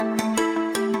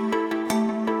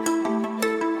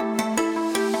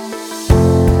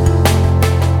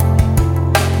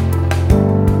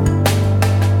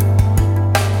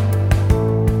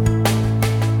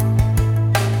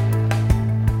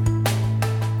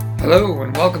Hello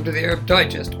and welcome to the Arab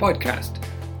Digest podcast.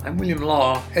 I'm William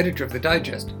Law, editor of the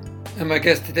Digest, and my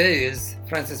guest today is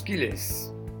Francis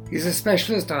Giles. He's a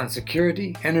specialist on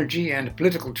security, energy and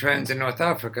political trends in North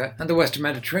Africa and the Western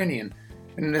Mediterranean,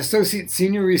 and an associate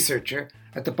senior researcher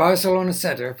at the Barcelona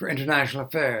Center for International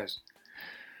Affairs.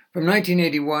 From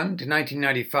 1981 to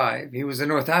 1995, he was a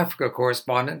North Africa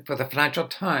correspondent for the Financial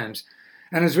Times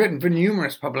and has written for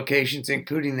numerous publications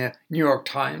including the New York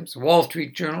Times, Wall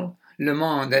Street Journal, Le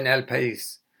Monde and El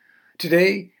País.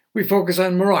 Today, we focus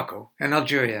on Morocco and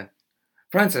Algeria.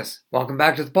 Francis, welcome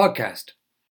back to the podcast.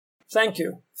 Thank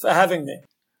you for having me.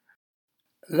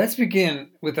 Let's begin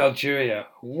with Algeria.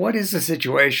 What is the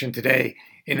situation today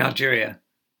in Algeria?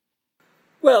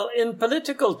 Well, in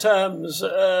political terms,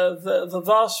 the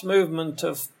vast movement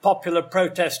of popular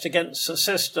protest against the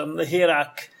system, the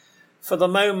Hirak, for the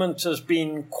moment has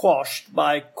been quashed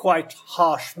by quite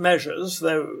harsh measures,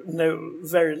 though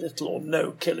very little or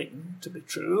no killing to be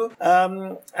true.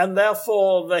 And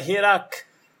therefore, the Hirak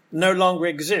no longer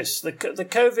exists. The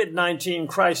COVID-19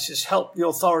 crisis helped the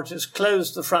authorities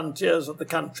close the frontiers of the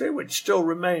country, which still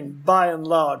remain by and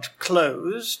large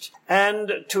closed,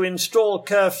 and to install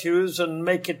curfews and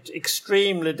make it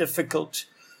extremely difficult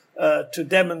to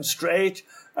demonstrate.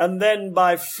 And then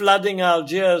by flooding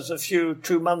Algiers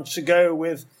 2 months ago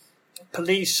with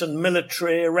police and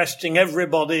military arresting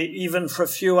everybody, even for a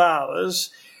few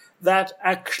hours, that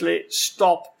actually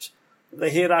stopped the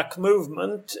Hirak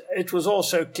movement. It was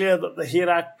also clear that the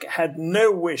Hirak had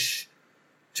no wish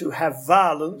to have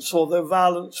violence, although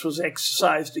violence was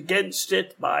exercised against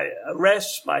it by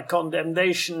arrests, by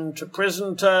condemnation to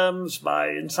prison terms, by,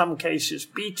 in some cases,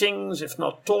 beatings, if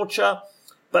not torture.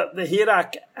 But the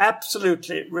Hirak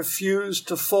absolutely refused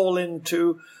to fall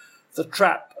into the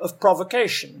trap of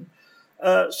provocation.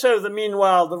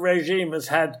 Meanwhile, the regime has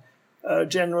had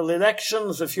general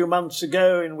elections a few months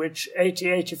ago in which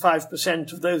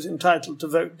 85% of those entitled to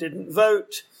vote didn't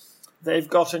vote. They've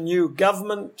got a new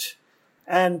government,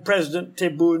 and President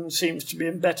Tebboune seems to be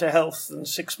in better health than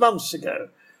 6 months ago.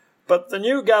 But the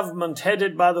new government,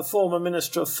 headed by the former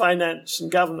Minister of Finance and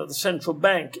Governor of the Central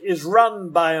Bank, is run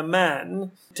by a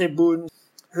man, Tebboune,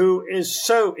 who is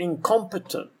so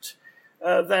incompetent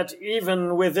that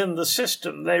even within the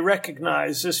system they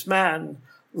recognize this man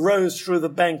rose through the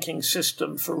banking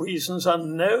system for reasons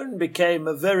unknown, became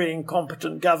a very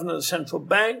incompetent governor of the Central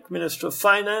Bank, Minister of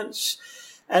Finance,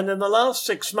 and in the last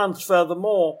 6 months,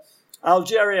 furthermore,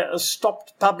 Algeria has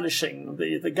stopped publishing,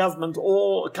 the government,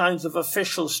 all kinds of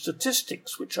official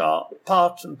statistics, which are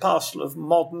part and parcel of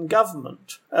modern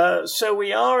government. So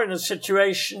we are in a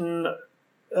situation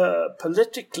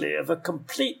politically of a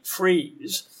complete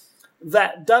freeze.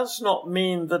 That does not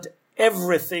mean that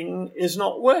everything is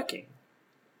not working.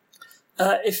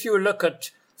 If you look at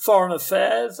foreign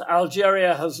affairs,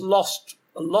 Algeria has lost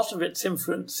a lot of its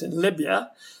influence in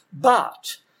Libya,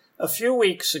 but a few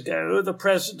weeks ago, the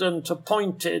president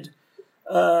appointed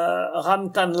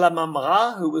Ramtan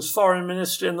Lamamra, who was foreign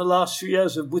minister in the last few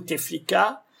years of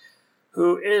Bouteflika,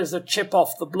 who is a chip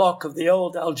off the block of the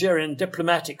old Algerian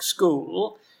diplomatic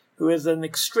school, who is an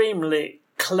extremely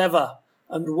clever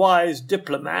and wise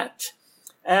diplomat.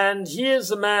 And he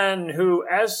is a man who,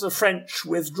 as the French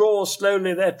withdraw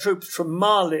slowly their troops from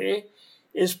Mali,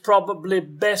 is probably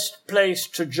best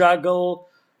placed to juggle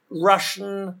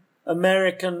Russian,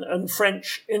 American and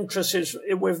French interests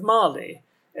with Mali,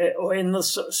 or in the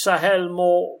Sahel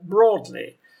more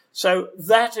broadly. So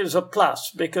that is a plus,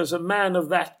 because a man of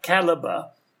that caliber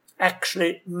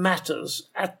actually matters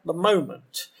at the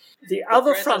moment. The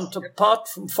other front, apart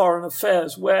from foreign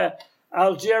affairs, where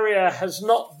Algeria has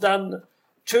not done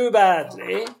too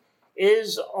badly,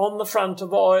 is on the front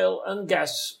of oil and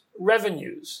gas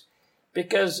revenues.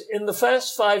 Because in the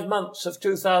first 5 months of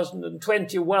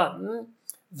 2021,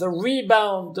 the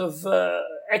rebound of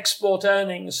export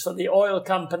earnings for the oil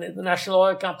company, the national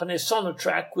oil company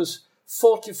Sonatrach, was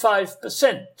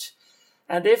 45%.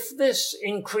 And if this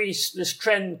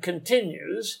trend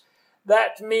continues,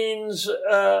 that means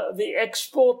the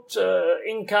export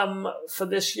income for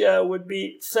this year would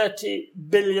be $30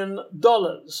 billion.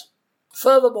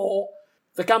 Furthermore,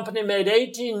 the company made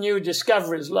 18 new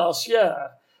discoveries last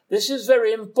year. This is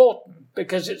very important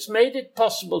because it's made it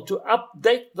possible to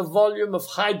update the volume of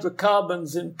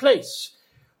hydrocarbons in place,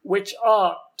 which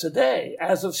are today,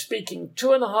 as of speaking,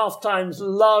 2.5 times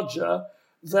larger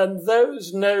than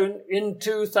those known in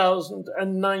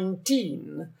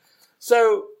 2019.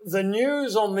 So the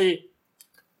news on the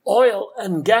oil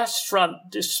and gas front,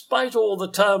 despite all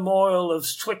the turmoil of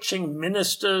switching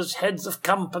ministers, heads of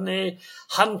company,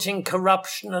 hunting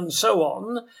corruption and so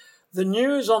on, the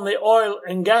news on the oil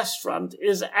and gas front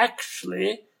is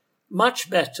actually much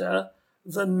better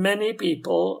than many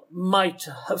people might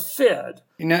have feared.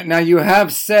 Now you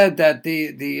have said that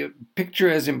the picture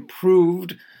has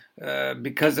improved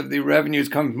because of the revenues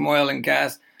coming from oil and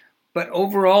gas. But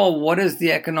overall, what is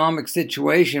the economic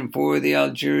situation for the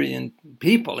Algerian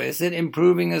people? Is it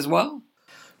improving as well?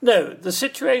 No, the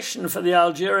situation for the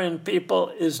Algerian people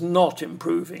is not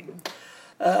improving.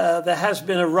 There has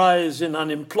been a rise in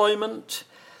unemployment.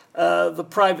 The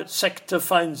private sector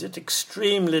finds it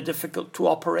extremely difficult to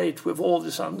operate with all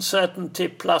this uncertainty,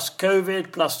 plus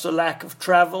COVID, plus the lack of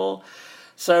travel.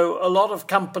 So a lot of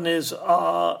companies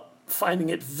are finding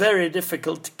it very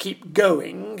difficult to keep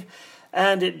going,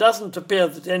 and it doesn't appear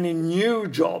that any new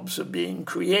jobs are being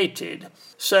created.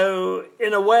 So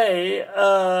in a way,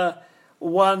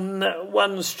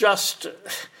 one's just...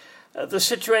 the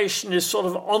situation is sort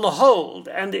of on hold,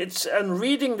 and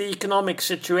reading the economic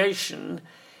situation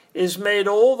is made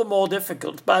all the more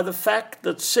difficult by the fact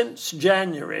that since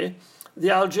January, the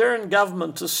Algerian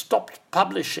government has stopped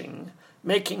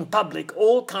making public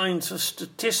all kinds of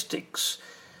statistics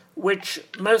which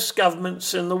most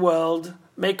governments in the world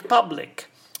make public,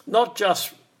 not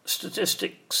just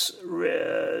statistics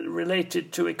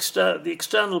related to the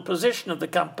external position of the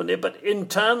company, but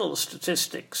internal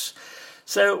statistics.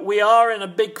 So we are in a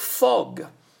big fog,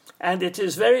 and it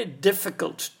is very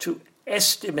difficult to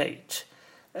estimate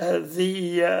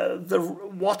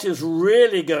what is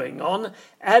really going on,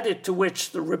 added to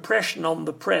which the repression on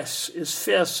the press is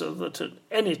fiercer than at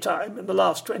any time in the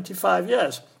last 25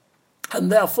 years.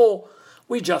 And therefore,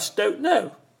 we just don't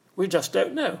know. We just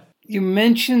don't know. You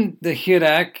mentioned the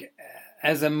Hirak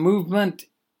as a movement.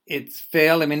 It's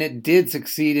failed. I mean, it did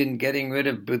succeed in getting rid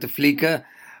of Bouteflika.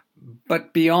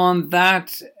 But beyond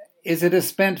that, is it a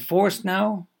spent force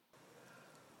now?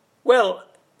 Well,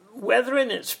 whether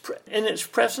in its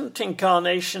present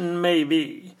incarnation may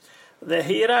be, the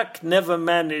Hirak never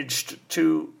managed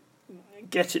to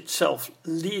get itself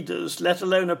leaders, let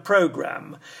alone a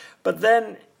program. But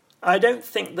then I don't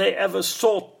think they ever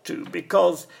sought to,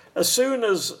 because as soon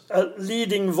as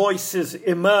leading voices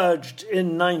emerged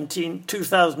in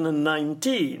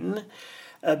 2019,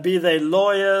 be they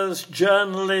lawyers,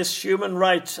 journalists, human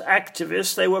rights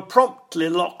activists, they were promptly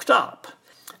locked up.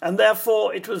 And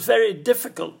therefore it was very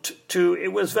difficult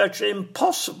it was virtually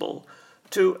impossible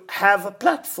to have a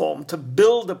platform, to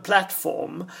build a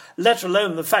platform, let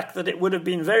alone the fact that it would have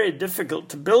been very difficult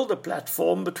to build a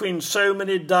platform between so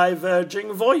many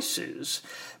diverging voices.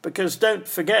 Because don't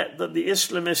forget that the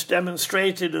Islamists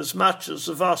demonstrated as much as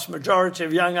the vast majority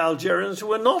of young Algerians who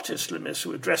were not Islamists,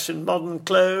 who were dressed in modern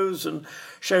clothes and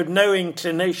showed no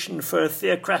inclination for a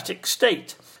theocratic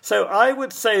state. So I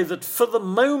would say that for the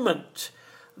moment,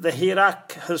 the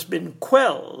Hirak has been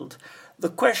quelled. The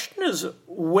question is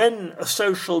when a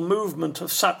social movement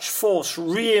of such force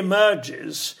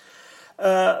re-emerges.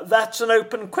 That's an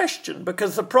open question,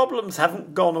 because the problems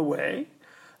haven't gone away.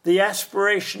 The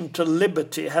aspiration to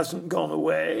liberty hasn't gone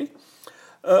away.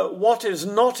 What is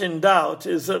not in doubt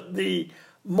is that the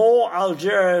more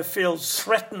Algeria feels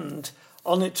threatened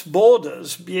on its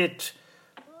borders, be it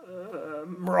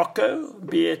Morocco,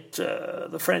 be it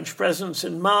the French presence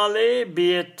in Mali,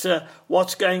 be it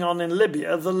what's going on in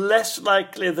Libya, the less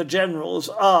likely the generals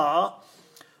are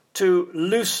to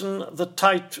loosen the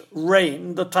tight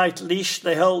rein, the tight leash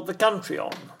they hold the country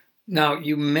on. Now,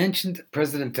 you mentioned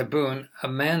President Tebboune, a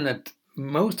man that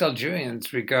most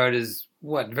Algerians regard as,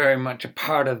 very much a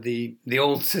part of the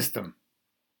old system.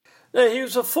 No, he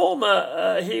was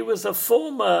a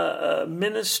former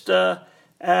minister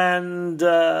and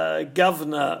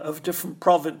governor of different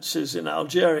provinces in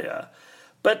Algeria.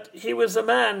 But he was a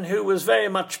man who was very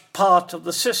much part of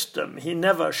the system. He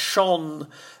never shone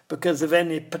because of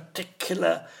any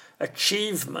particular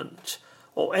achievement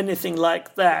or anything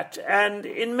like that. And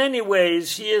in many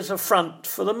ways, he is a front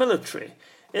for the military.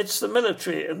 It's the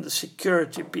military and the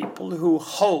security people who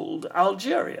hold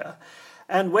Algeria.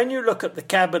 And when you look at the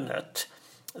cabinet,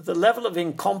 the level of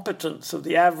incompetence of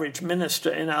the average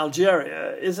minister in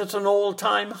Algeria is at an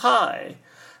all-time high.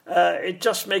 It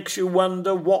just makes you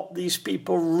wonder what these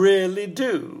people really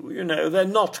do. You know, they're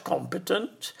not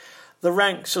competent. The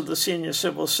ranks of the senior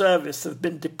civil service have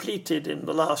been depleted in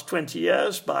the last 20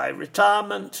 years by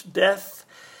retirement, death,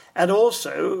 and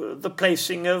also the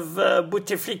placing of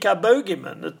Bouteflika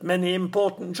bogeymen at many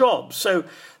important jobs. So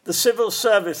the civil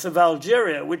service of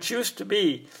Algeria, which used to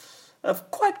be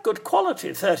of quite good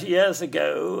quality 30 years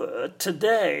ago,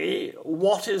 today,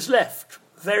 what is left?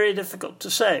 Very difficult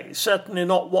to say. Certainly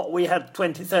not what we had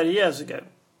 20, 30 years ago.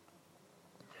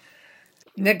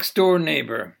 Next door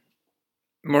neighbor,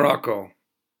 Morocco.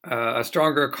 A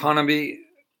stronger economy,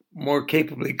 more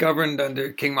capably governed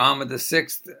under King Mohammed VI,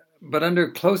 but under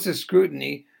closer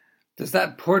scrutiny, does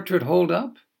that portrait hold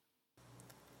up?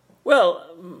 Well,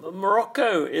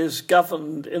 Morocco is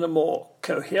governed in a more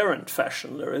coherent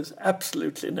fashion, there is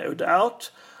absolutely no doubt.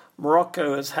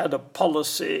 Morocco has had a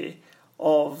policy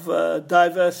of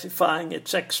diversifying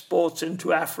its exports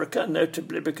into Africa,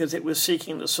 notably because it was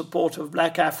seeking the support of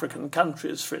black African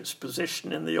countries for its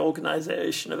position in the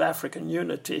Organization of African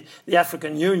Unity, the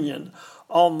African Union,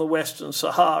 on the Western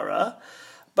Sahara.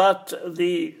 But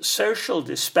the social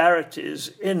disparities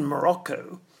in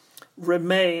Morocco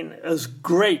remain as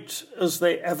great as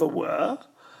they ever were.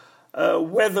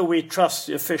 Whether we trust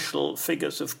the official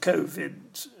figures of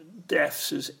COVID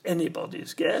deaths is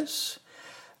anybody's guess.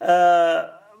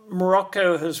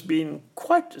 Morocco has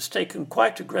taken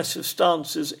quite aggressive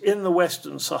stances in the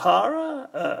Western Sahara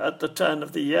at the turn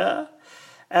of the year,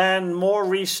 and more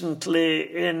recently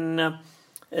in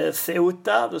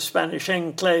Ceuta, the Spanish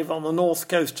enclave on the north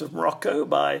coast of Morocco,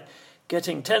 by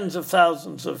getting tens of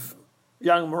thousands of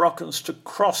young Moroccans to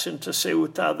cross into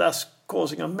Ceuta, thus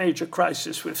causing a major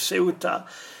crisis with Ceuta.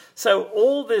 So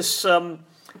all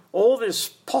this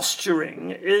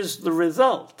posturing is the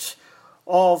result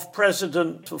of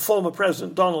former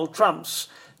President Donald Trump's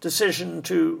decision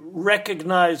to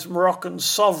recognize Moroccan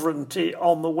sovereignty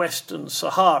on the Western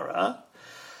Sahara.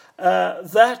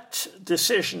 That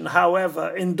decision,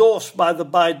 however, endorsed by the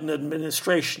Biden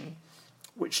administration,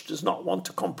 which does not want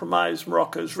to compromise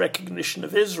Morocco's recognition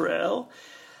of Israel,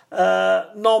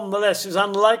 nonetheless is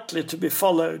unlikely to be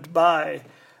followed by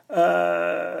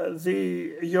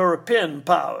the European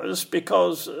powers,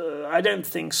 because I don't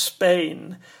think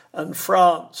Spain and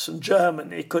France and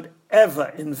Germany could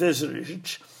ever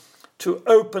envisage to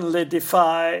openly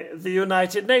defy the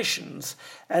United Nations.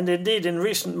 And indeed, in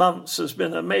recent months, there's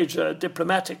been a major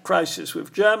diplomatic crisis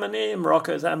with Germany.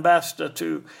 Morocco's ambassador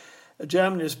to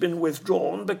Germany has been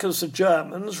withdrawn because the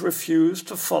Germans refused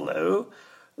to follow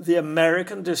the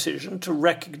American decision to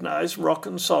recognize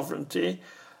Moroccan sovereignty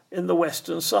in the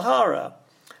Western Sahara.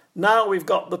 Now we've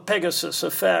got the Pegasus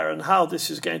affair, and how this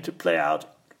is going to play out,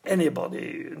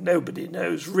 nobody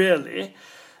knows really.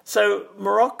 So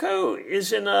Morocco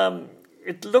is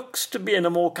it looks to be in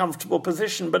a more comfortable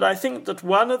position, but I think that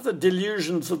one of the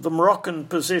delusions of the Moroccan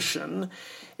position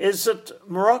is that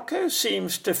Morocco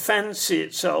seems to fancy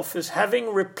itself as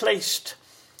having replaced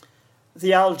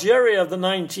the Algeria of the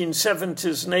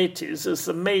 1970s and 80s as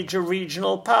the major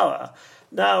regional power.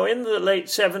 Now, in the late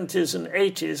 70s and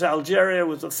 80s, Algeria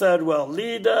was a third world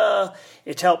leader.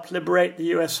 It helped liberate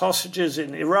the US hostages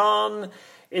in Iran.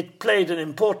 It played an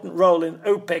important role in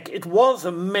OPEC. It was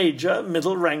a major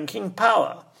middle-ranking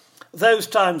power. Those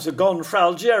times are gone for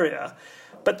Algeria.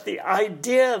 But the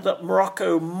idea that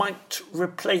Morocco might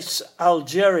replace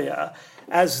Algeria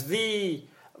as the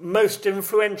most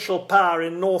influential power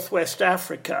in northwest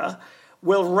Africa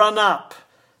will run up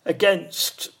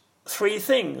against three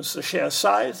things: the sheer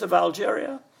size of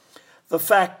Algeria, the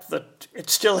fact that it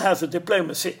still has a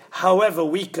diplomacy, however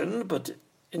weakened, but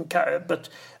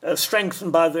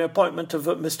strengthened by the appointment of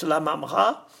Mr.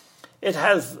 Lamamra. It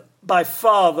has by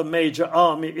far the major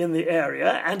army in the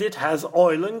area, and it has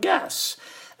oil and gas.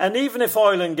 And even if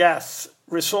oil and gas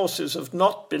resources have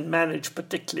not been managed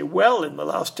particularly well in the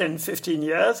last 10, 15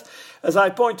 years, as I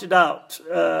pointed out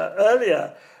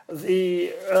earlier,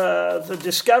 the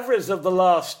discoveries of the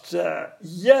last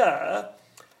year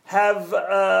have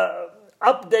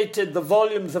updated the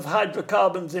volumes of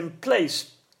hydrocarbons in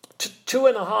place to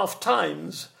 2.5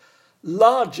 times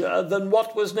larger than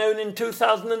what was known in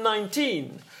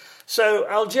 2019. So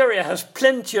Algeria has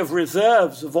plenty of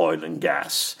reserves of oil and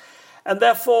gas, and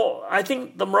therefore I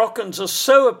think the Moroccans are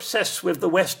so obsessed with the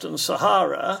Western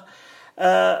Sahara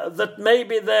that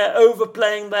maybe they're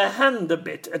overplaying their hand a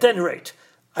bit. At any rate,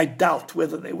 I doubt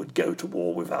whether they would go to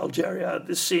war with Algeria.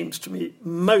 This seems to me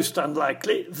most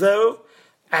unlikely, though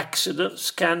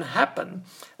accidents can happen.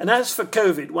 And as for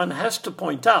COVID, one has to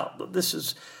point out that this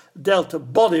has dealt a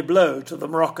body blow to the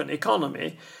Moroccan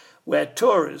economy, where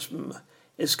tourism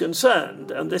is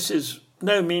concerned, and this is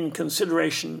no mean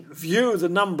consideration. View the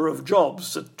number of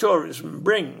jobs that tourism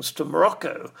brings to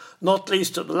Morocco, not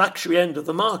least at the luxury end of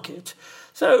the market.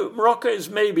 So Morocco is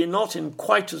maybe not in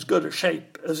quite as good a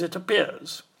shape as it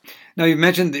appears. Now, you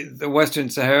mentioned the Western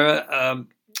Sahara.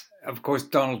 Of course,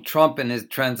 Donald Trump, in his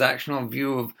transactional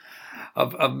view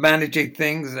of managing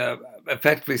things,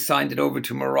 effectively signed it over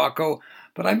to Morocco.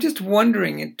 But I'm just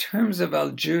wondering, in terms of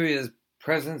Algeria's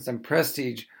presence and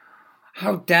prestige,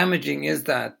 how damaging is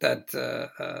that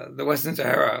the Western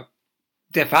Sahara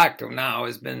de facto now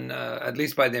has been, at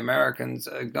least by the Americans,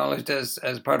 acknowledged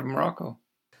as part of Morocco?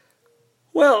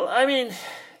 Well, I mean,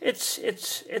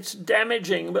 it's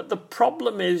damaging, but the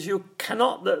problem is you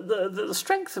cannot. The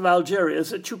strength of Algeria is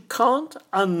that you can't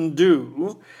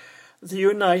undo the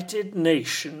United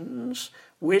Nations,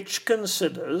 which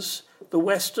considers the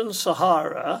Western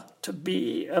Sahara to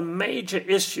be a major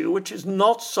issue which is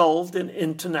not solved in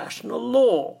international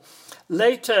law.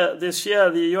 Later this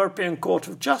year, the European Court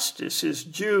of Justice is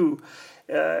due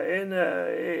in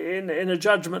a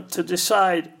judgment to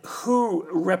decide who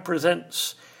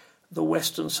represents the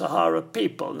Western Sahara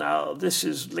people. Now, this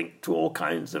is linked to all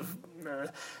kinds of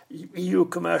EU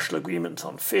commercial agreements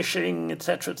on fishing,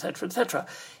 etc., etc., etc.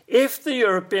 If the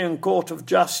European Court of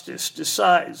Justice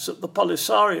decides that the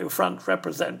Polisario Front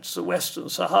represents the Western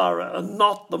Sahara and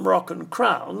not the Moroccan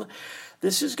Crown,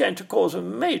 this is going to cause a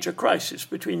major crisis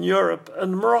between Europe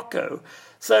and Morocco.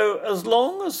 So as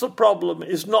long as the problem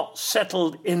is not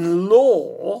settled in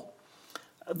law,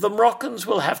 the Moroccans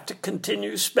will have to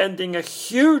continue spending a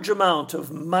huge amount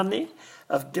of money,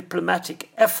 of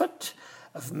diplomatic effort,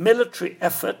 of military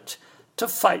effort to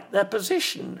fight their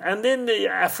position. And in the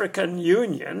African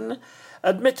Union,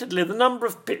 admittedly, the number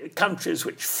of countries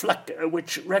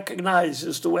which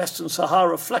recognises the Western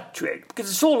Sahara fluctuate, because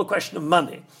it's all a question of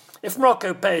money. If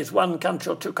Morocco pays one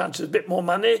country or two countries a bit more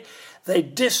money, they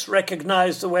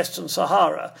disrecognise the Western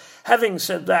Sahara. Having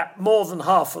said that, more than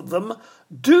half of them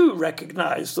do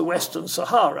recognise the Western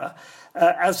Sahara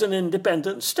as an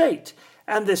independent state.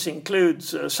 And this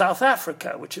includes South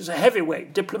Africa, which is a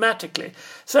heavyweight diplomatically.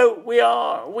 So we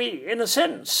in a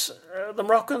sense, the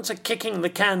Moroccans are kicking the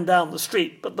can down the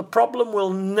street, but the problem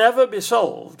will never be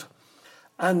solved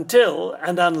until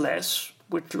and unless,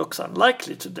 which looks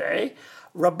unlikely today,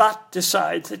 Rabat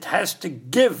decides it has to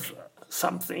give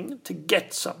something to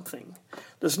get something.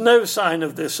 There's no sign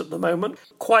of this at the moment,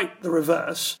 quite the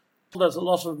reverse. There's a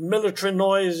lot of military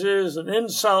noises and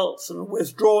insults and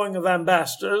withdrawing of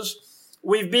ambassadors.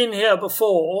 We've been here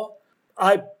before.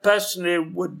 I personally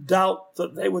would doubt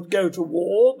that they would go to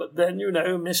war, but then,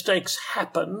 mistakes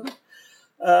happen.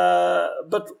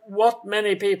 But what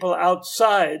many people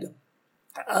outside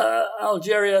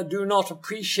Algeria do not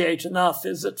appreciate enough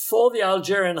is that for the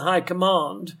Algerian High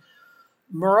Command,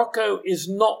 Morocco is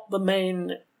not the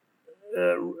main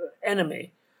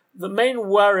enemy. The main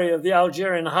worry of the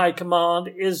Algerian High Command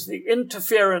is the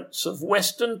interference of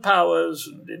Western powers,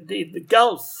 and indeed the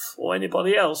Gulf or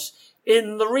anybody else,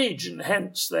 in the region.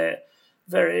 Hence their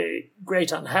very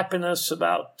great unhappiness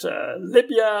about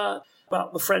Libya,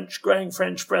 about the growing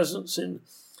French presence in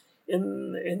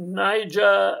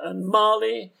Niger and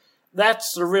Mali.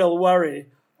 That's the real worry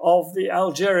of the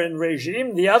Algerian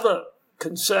regime. The other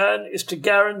concern is to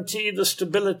guarantee the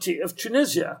stability of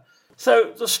Tunisia.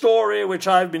 So the story, which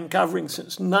I've been covering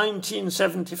since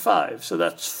 1975, so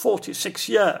that's 46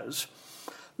 years,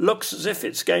 looks as if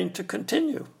it's going to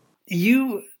continue.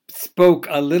 You spoke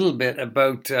a little bit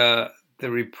about the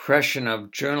repression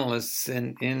of journalists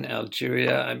in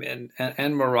Algeria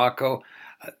and Morocco.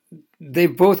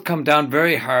 They've both come down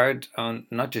very hard on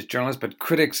not just journalists, but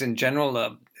critics in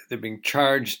general. They're being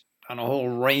charged on a whole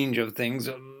range of things,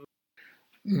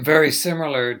 very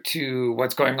similar to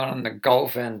what's going on in the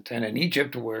Gulf and in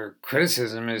Egypt, where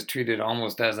criticism is treated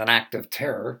almost as an act of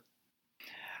terror.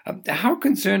 How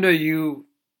concerned are you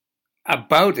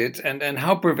about it, and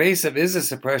how pervasive is the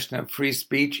suppression of free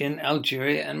speech in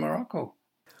Algeria and Morocco?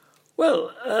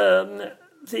 Well,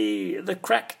 the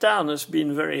crackdown has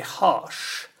been very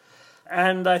harsh.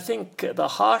 And I think the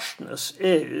harshness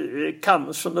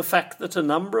comes from the fact that a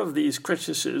number of these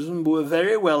criticisms were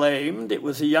very well aimed. It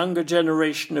was a younger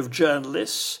generation of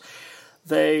journalists.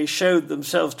 They showed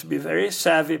themselves to be very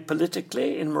savvy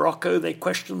politically. In Morocco, they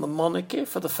questioned the monarchy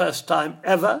for the first time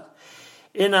ever.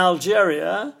 In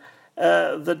Algeria,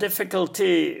 the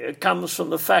difficulty comes from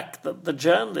the fact that the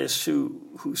journalists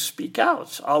who speak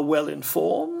out are well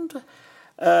informed.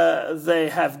 They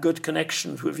have good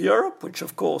connections with Europe, which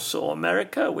of course, or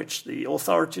America, which the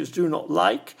authorities do not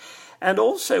like. And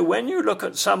also, when you look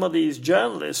at some of these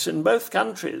journalists in both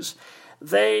countries,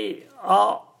 they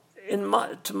are,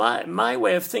 to my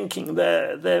way of thinking,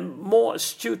 they're more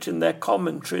astute in their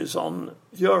commentaries on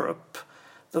Europe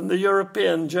than the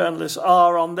European journalists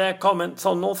are on their comments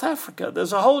on North Africa.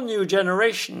 There's a whole new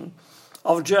generation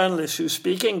of journalists who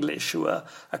speak English, who are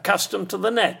accustomed to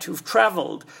the net, who've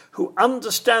travelled, who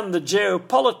understand the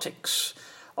geopolitics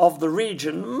of the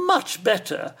region much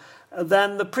better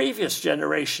than the previous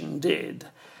generation did.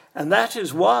 And that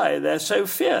is why they're so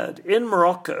feared. In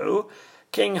Morocco,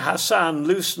 King Hassan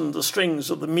loosened the strings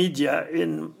of the media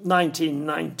in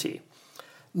 1990.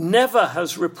 Never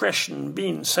has repression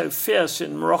been so fierce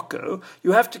in Morocco.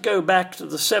 You have to go back to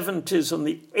the 70s and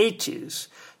the 80s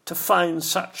to find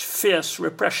such fierce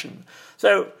repression.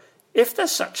 So if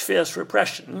there's such fierce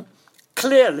repression,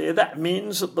 clearly that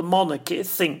means that the monarchy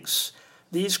thinks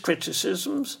these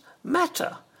criticisms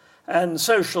matter. And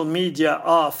social media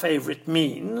are favourite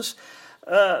means.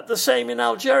 The same in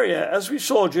Algeria. As we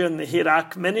saw during the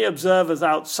Hirak, many observers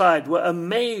outside were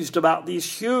amazed about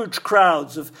these huge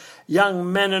crowds of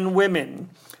young men and women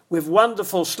with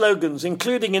wonderful slogans,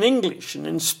 including in English and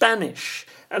in Spanish.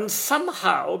 And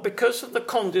somehow, because of the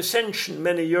condescension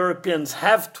many Europeans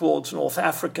have towards North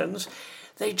Africans,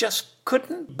 they just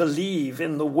couldn't believe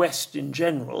in the West in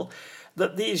general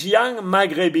that these young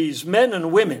Maghrebis, men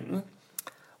and women,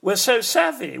 were so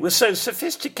savvy, were so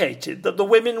sophisticated that the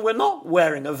women were not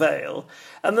wearing a veil.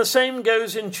 And the same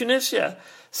goes in Tunisia.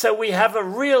 So we have a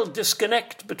real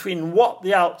disconnect between what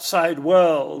the outside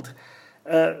world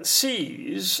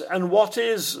sees and what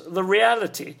is the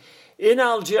reality. In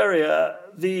Algeria,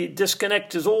 the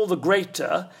disconnect is all the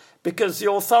greater because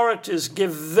the authorities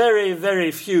give very,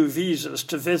 very few visas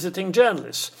to visiting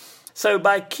journalists. So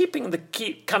by keeping the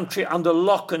country under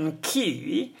lock and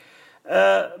key,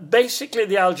 basically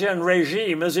the Algerian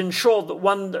regime has ensured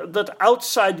that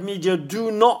outside media do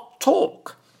not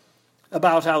talk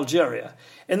about Algeria.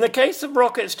 In the case of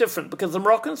Morocco, it's different because the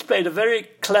Moroccans played a very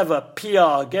clever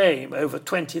PR game over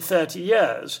 20, 30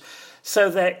 years. So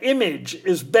their image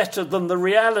is better than the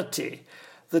reality.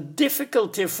 The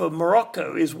difficulty for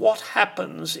Morocco is what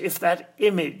happens if that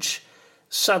image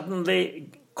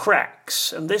suddenly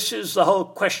cracks. And this is the whole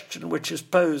question which is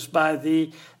posed by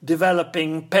the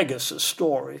developing Pegasus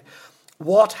story.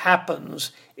 What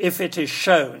happens if it is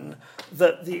shown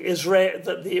that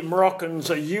the Moroccans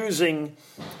are using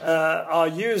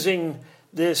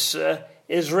this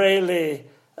Israeli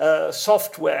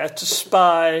software to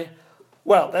spy?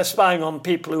 Well, they're spying on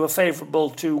people who are favourable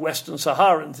to Western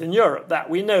Saharans in Europe. That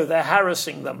we know, they're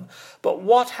harassing them. But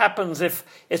what happens if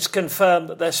it's confirmed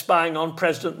that they're spying on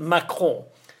President Macron?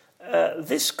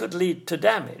 This could lead to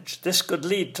damage. This could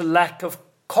lead to lack of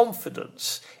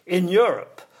confidence in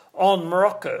Europe on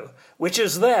Morocco, which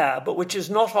is there, but which is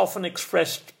not often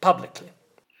expressed publicly.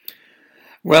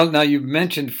 Well, now you've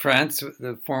mentioned France,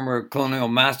 the former colonial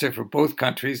master for both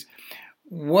countries.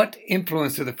 What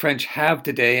influence do the French have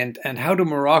today, and how do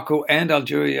Morocco and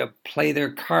Algeria play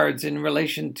their cards in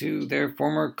relation to their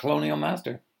former colonial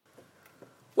master?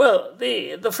 Well,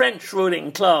 the French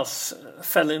ruling class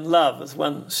fell in love, as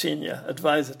one senior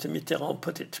advisor to Mitterrand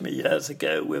put it to me years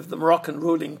ago, with the Moroccan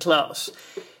ruling class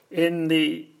in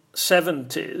the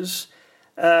 70s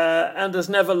and has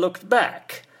never looked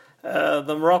back.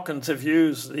 The Moroccans have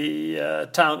used the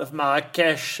town of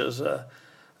Marrakech as a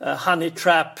honey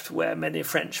trap where many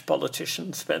French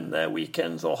politicians spend their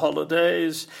weekends or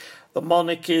holidays. The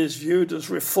monarchy is viewed as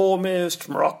reformist.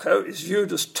 Morocco is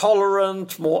viewed as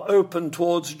tolerant, more open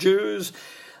towards Jews.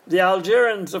 The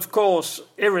Algerians, of course,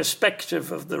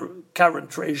 irrespective of the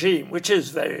current regime, which is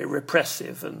very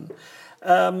repressive, and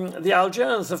the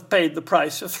Algerians have paid the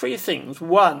price of three things.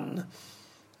 One,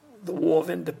 the War of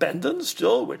Independence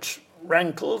still, which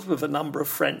rankles with a number of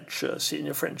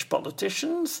senior French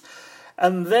politicians.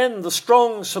 And then the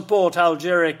strong support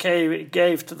Algeria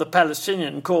gave to the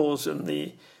Palestinian cause in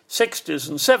the 60s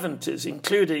and 70s,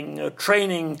 including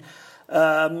training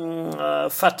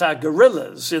Fatah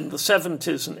guerrillas in the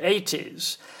 70s and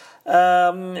 80s.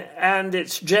 And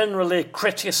it's generally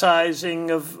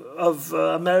criticizing of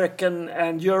American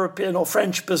and European or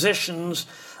French positions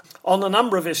on a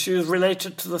number of issues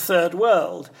related to the Third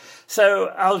World.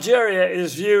 So Algeria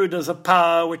is viewed as a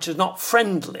power which is not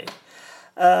friendly.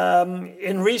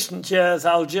 In recent years,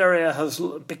 Algeria has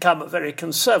become a very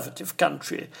conservative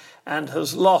country and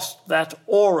has lost that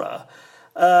aura.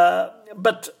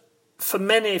 But for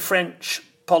many French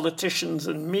politicians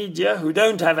and media who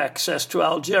don't have access to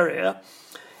Algeria,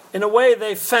 in a way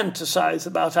they fantasize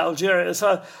about Algeria.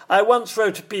 So I once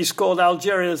wrote a piece called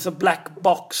Algeria as a Black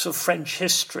Box of French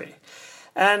History.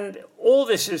 And all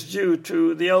this is due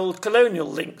to the old colonial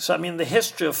links. I mean, the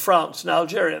history of France and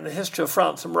Algeria and the history of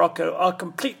France and Morocco are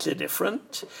completely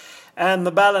different. And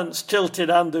the balance tilted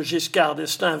under Giscard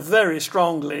d'Estaing very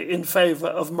strongly in favour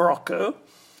of Morocco,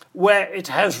 where it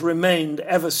has remained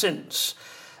ever since.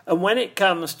 And when it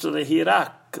comes to the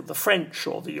Hirak, the French,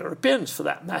 or the Europeans for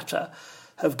that matter,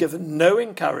 have given no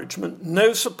encouragement,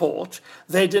 no support.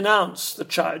 They denounce the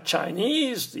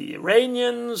Chinese, the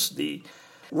Iranians, the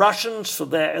Russians for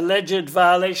their alleged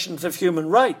violations of human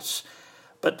rights,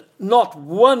 but not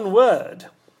one word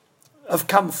of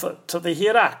comfort to the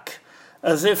Hirak,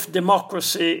 as if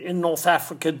democracy in North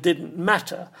Africa didn't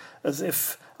matter, as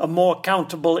if a more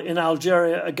accountable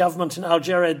a government in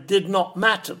Algeria did not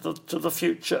matter to the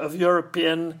future of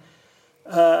European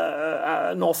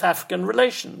North African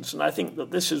relations. And I think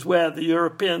that this is where the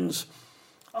Europeans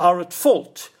are at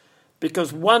fault,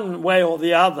 because one way or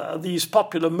the other, these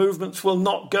popular movements will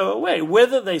not go away.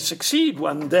 Whether they succeed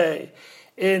one day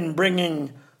in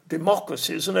bringing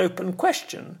democracy is an open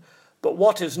question. But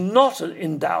what is not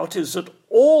in doubt is that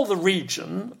all the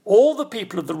region, all the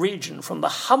people of the region, from the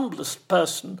humblest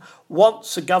person,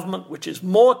 wants a government which is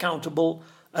more accountable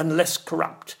and less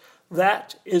corrupt.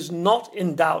 That is not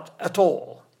in doubt at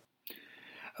all.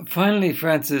 Finally,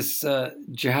 Francis,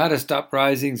 jihadist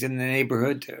uprisings in the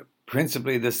neighborhood,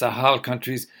 principally the Sahel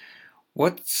countries,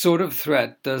 what sort of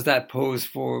threat does that pose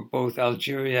for both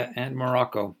Algeria and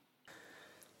Morocco?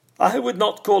 I would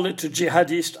not call it a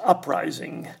jihadist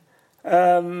uprising.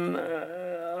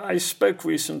 I spoke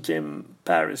recently in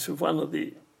Paris with one of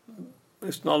the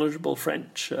most knowledgeable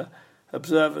French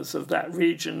observers of that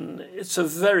region. It's a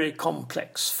very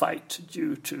complex fight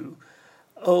due to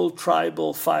old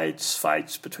tribal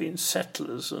fights between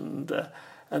settlers and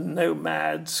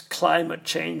nomads. Climate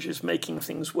change is making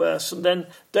things worse. And then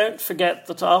don't forget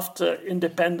that after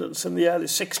independence in the early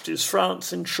 60s,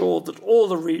 France ensured that all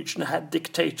the region had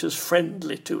dictators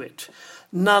friendly to it.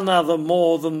 None other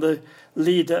more than the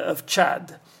leader of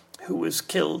Chad, who was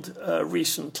killed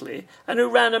recently, and who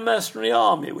ran a mercenary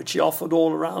army, which he offered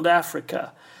all around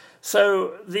Africa.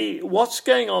 So what's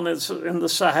going on in the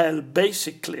Sahel,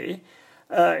 basically,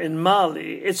 in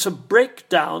Mali, it's a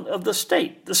breakdown of the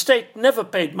state. The state never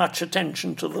paid much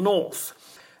attention to the north.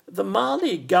 The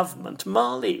Mali government,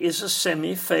 Mali is a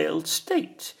semi-failed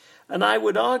state. And I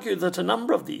would argue that a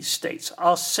number of these states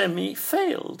are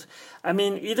semi-failed. I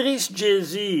mean, Idriss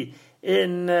Déby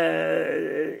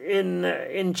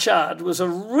in Chad was a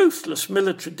ruthless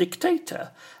military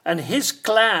dictator, and his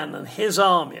clan and his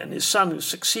army and his son who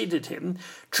succeeded him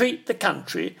treat the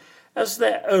country as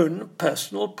their own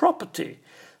personal property.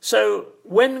 So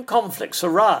when conflicts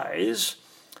arise,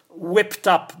 whipped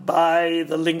up by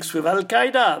the links with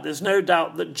Al-Qaeda, there's no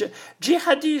doubt that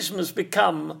jihadism has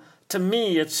become, to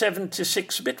me, at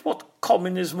 76, a bit what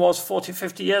communism was 40,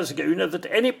 50 years ago. You know that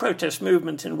any protest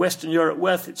movement in Western Europe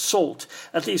worth its salt,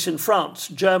 at least in France,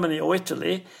 Germany or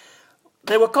Italy,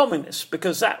 they were communists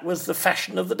because that was the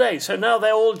fashion of the day. So now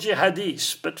they're all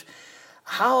jihadis. But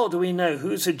how do we know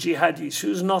who's a jihadist,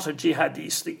 who's not a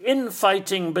jihadist? The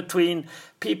infighting between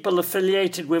people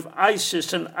affiliated with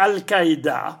ISIS and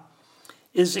Al-Qaeda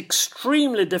is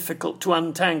extremely difficult to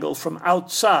untangle from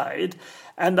outside.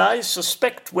 And I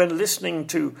suspect when listening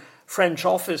to French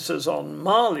officers on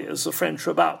Mali, as the French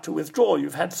are about to withdraw,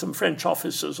 you've had some French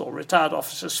officers or retired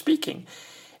officers speaking,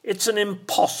 it's an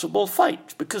impossible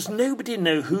fight because nobody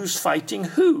knows who's fighting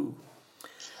who.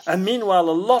 And meanwhile,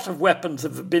 a lot of weapons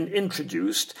have been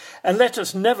introduced. And let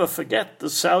us never forget that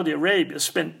Saudi Arabia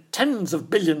spent tens of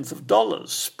billions of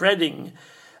dollars spreading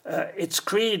its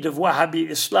creed of Wahhabi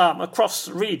Islam across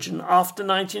the region after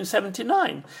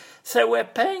 1979. So we're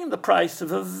paying the price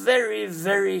of a very,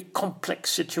 very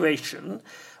complex situation,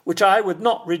 which I would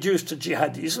not reduce to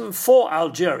jihadism. For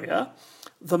Algeria,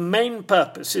 the main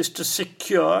purpose is to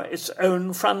secure its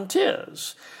own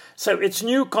frontiers. So its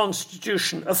new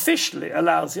constitution officially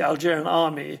allows the Algerian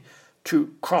army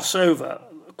to cross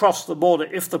the border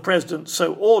if the president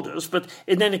so orders. But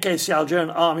in any case, the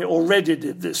Algerian army already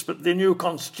did this, but the new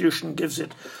constitution gives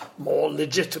it more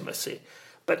legitimacy.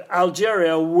 But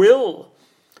Algeria will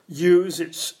use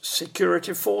its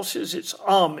security forces, its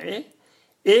army,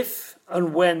 if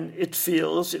and when it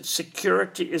feels its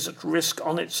security is at risk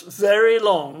on its very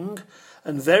long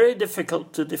and very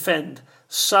difficult to defend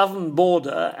southern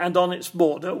border and on its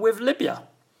border with Libya.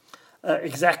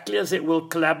 Exactly as it will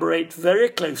collaborate very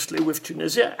closely with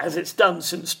Tunisia, as it's done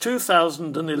since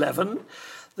 2011.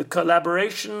 The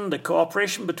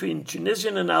cooperation between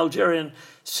Tunisian and Algerian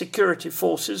security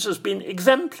forces has been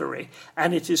exemplary,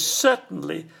 and it is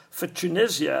certainly for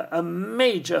Tunisia a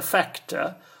major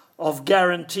factor of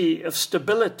guarantee of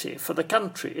stability for the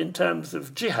country in terms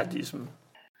of jihadism.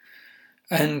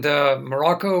 And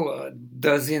Morocco,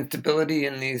 does the instability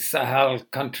in these Sahel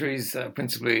countries,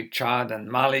 principally Chad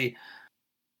and Mali,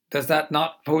 does that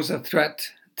not pose a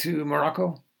threat to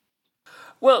Morocco?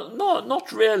 Well, no,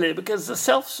 not really, because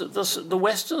the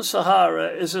Western Sahara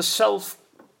is a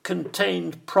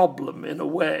self-contained problem in a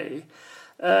way.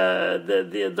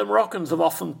 The Moroccans have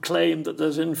often claimed that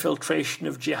there's infiltration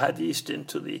of jihadists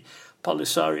into the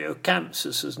Polisario camps.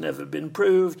 This has never been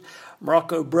proved.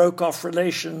 Morocco broke off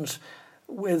relations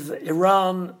with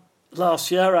Iran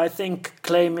last year, I think,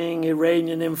 claiming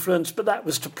Iranian influence, but that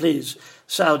was to please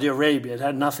Saudi Arabia. It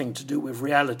had nothing to do with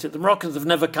reality. The Moroccans have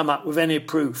never come up with any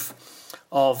proof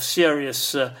of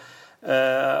serious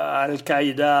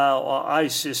Al-Qaeda or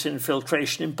ISIS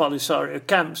infiltration in Polisario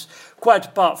camps, quite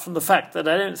apart from the fact that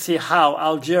I don't see how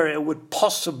Algeria would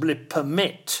possibly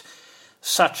permit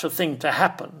such a thing to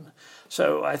happen.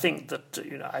 So I think that,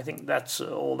 I think that's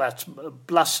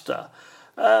bluster.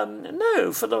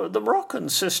 No, for the Moroccan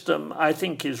system, I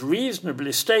think is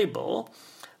reasonably stable.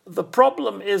 The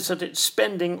problem is that it's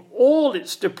spending all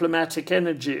its diplomatic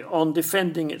energy on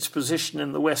defending its position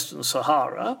in the Western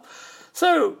Sahara.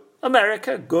 So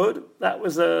America, good, that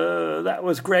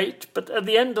was great. But at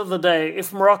the end of the day,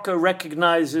 if Morocco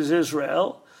recognizes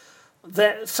Israel,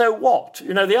 so what?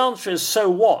 The answer is so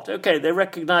what? Okay, they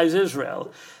recognize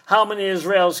Israel. How many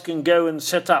Israelis can go and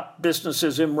set up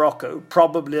businesses in Morocco?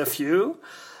 Probably a few.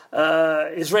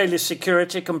 Israeli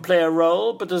security can play a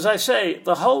role, but as I say,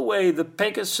 the whole way the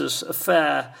Pegasus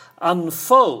affair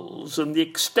unfolds and the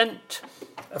extent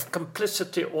of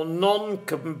complicity or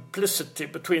non-complicity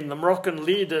between the Moroccan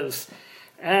leaders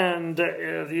and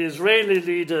the Israeli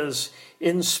leaders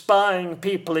in spying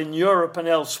people in Europe and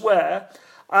elsewhere,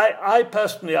 I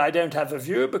personally don't have a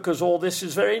view because all this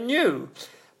is very new.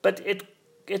 But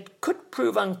it could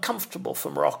prove uncomfortable for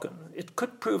Moroccan. It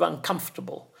could prove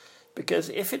uncomfortable. Because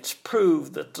if it's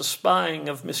proved that the spying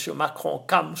of Monsieur Macron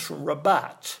comes from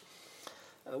Rabat,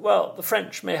 well, the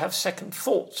French may have second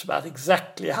thoughts about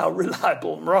exactly how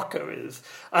reliable Morocco is,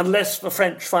 unless the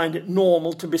French find it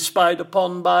normal to be spied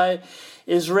upon by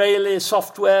Israeli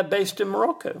software based in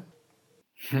Morocco.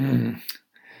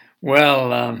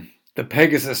 Well, the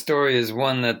Pegasus story is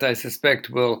one that I suspect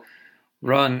will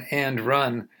run and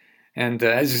run. And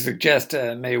as you suggest,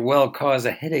 may well cause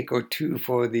a headache or two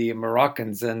for the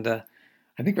Moroccans and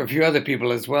I think for a few other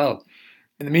people as well.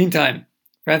 In the meantime,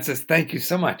 Francis, thank you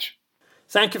so much.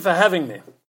 Thank you for having me.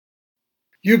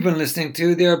 You've been listening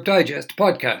to the Arab Digest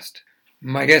podcast.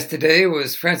 My guest today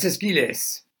was Francis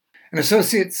Gilles, an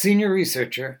associate senior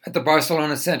researcher at the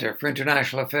Barcelona Center for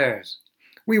International Affairs.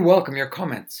 We welcome your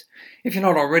comments. If you're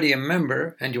not already a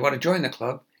member and you want to join the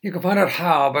club, you can find out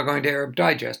how by going to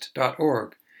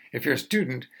arabdigest.org. If you're a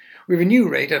student, we have a new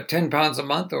rate of £10 a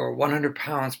month or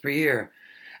 £100 per year.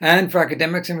 And for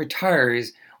academics and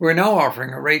retirees, we're now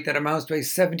offering a rate that amounts to a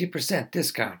 70%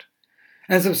 discount.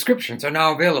 And subscriptions are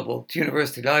now available to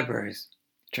university libraries.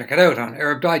 Check it out on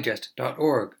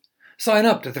arabdigest.org. Sign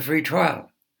up to the free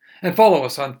trial. And follow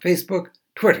us on Facebook,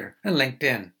 Twitter, and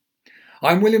LinkedIn.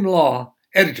 I'm William Law,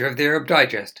 editor of the Arab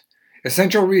Digest,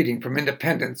 essential reading from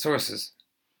independent sources.